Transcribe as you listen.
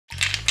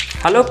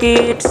Hello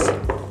kids,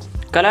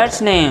 colors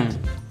name.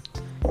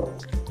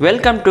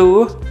 Welcome to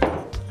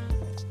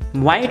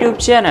my YouTube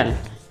channel.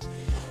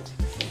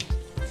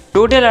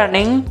 Today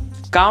learning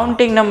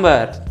counting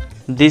number.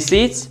 This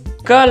is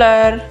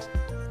color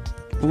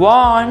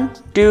 1,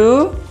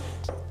 2,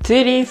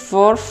 3,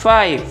 4,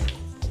 5.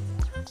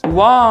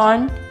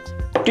 1,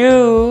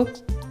 2,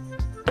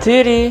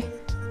 3,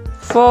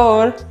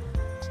 4,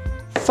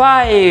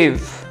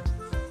 5.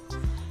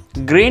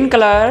 Green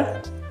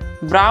color,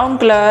 brown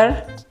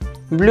color,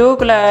 blue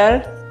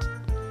color,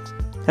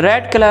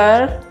 red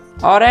color,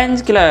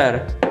 orange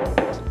color.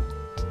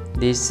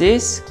 This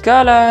is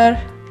color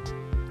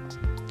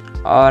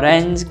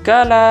orange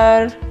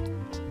color.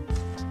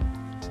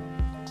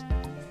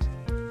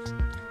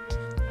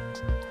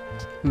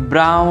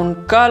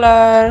 Brown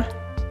color,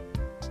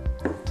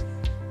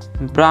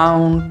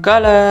 brown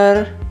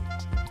color.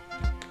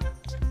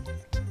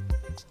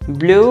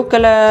 Blue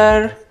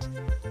color,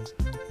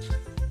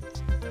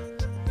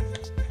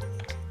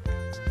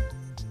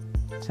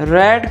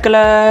 red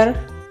color,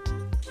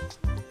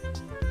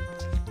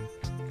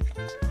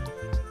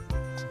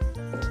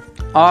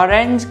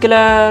 orange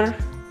color,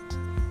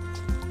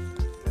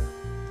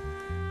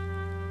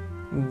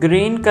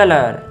 green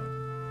color.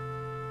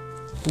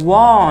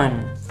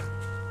 1,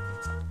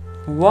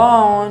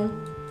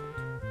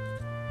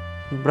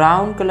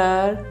 brown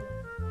color.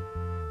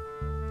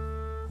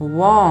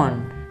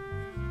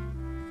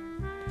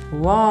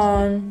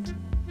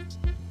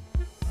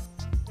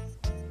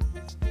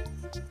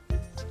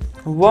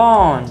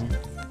 1,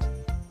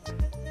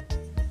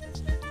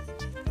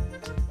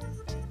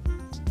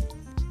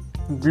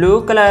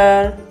 blue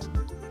color.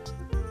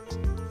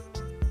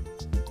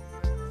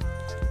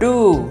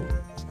 2,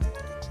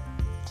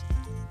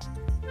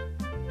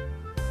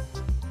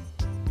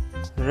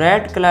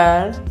 red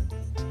color.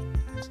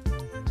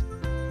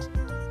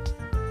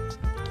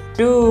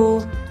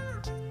 2,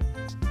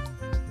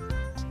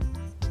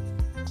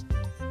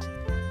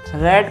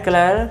 red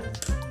color.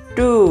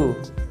 2,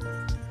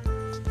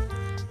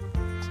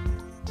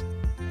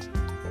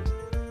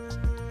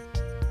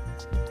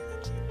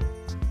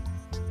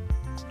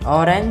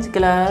 orange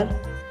color.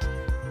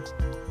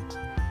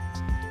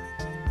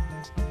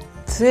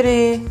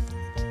 3,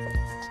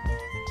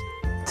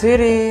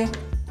 3,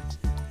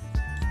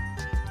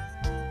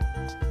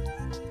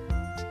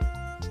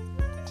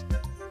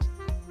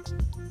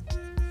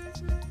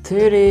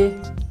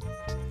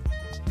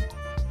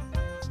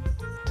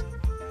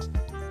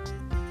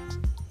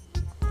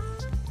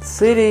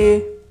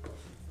 3,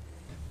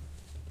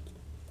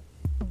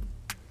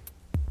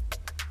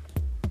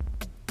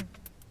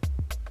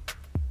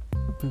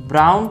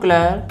 brown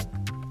color.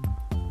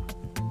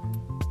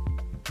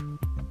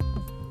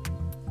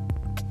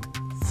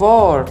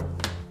 4,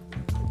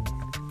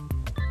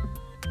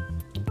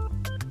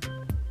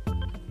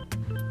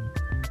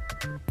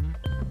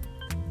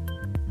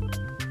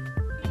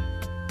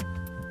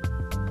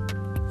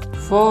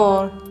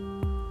 4,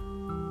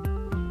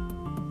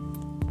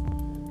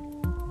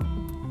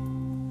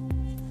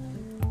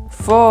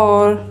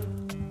 4,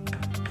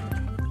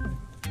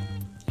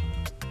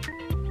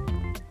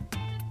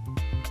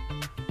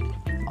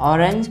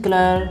 orange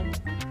color.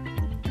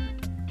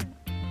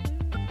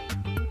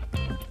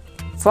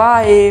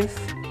 5,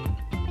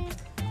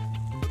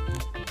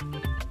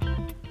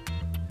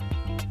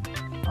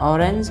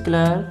 orange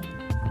color.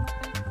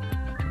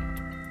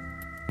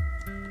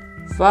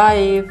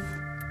 5,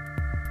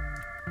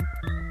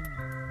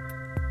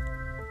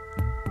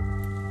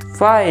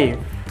 5,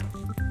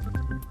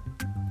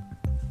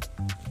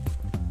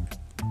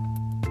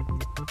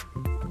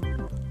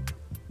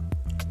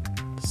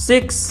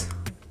 6,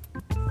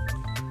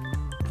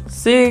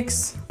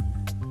 6,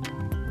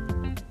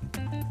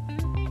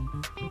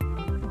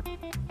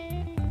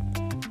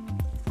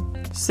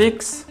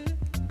 6,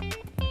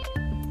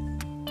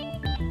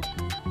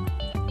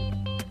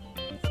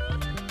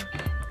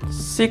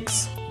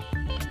 6,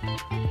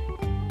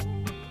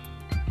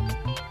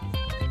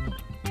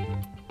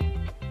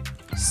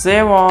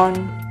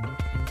 7,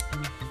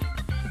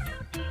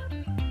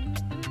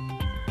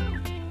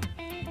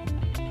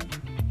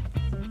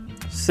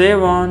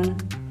 7,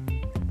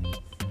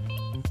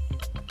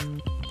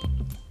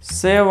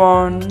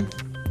 7,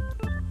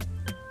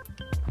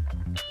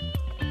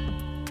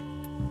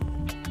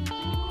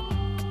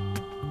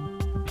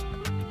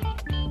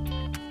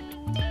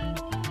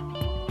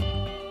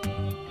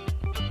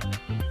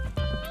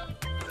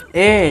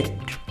 8,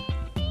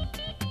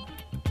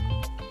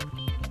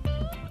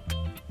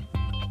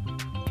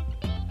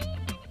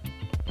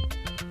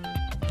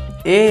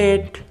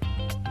 8,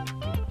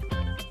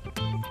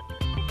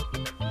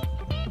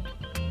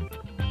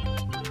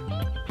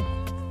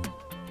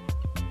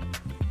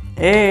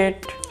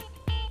 8,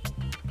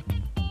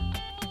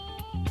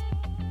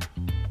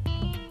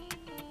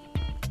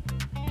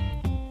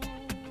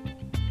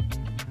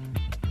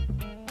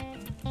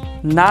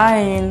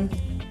 9,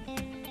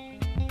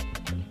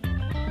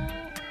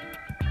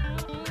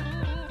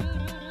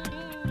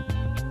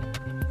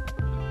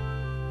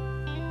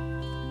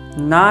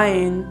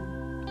 9,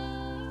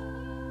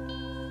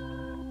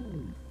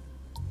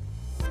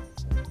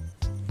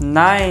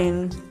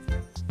 9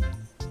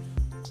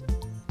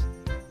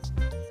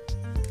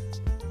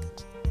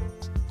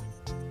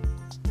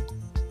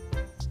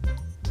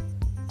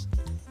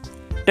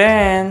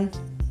 10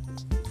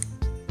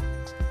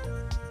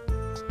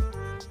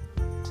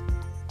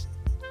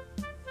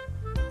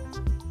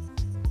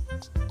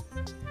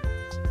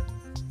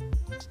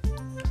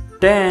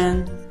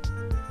 10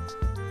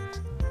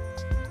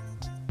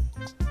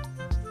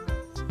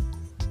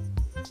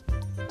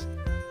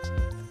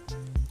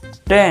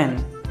 10।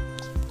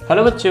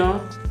 Hello बच्चों,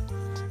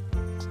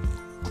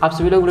 आप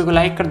सभी लोग video को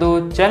like कर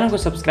दो, channel को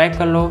subscribe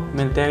कर लो।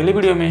 मिलते हैं अगली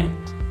वीडियो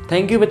में।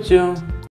 थैंक यू बच्चों।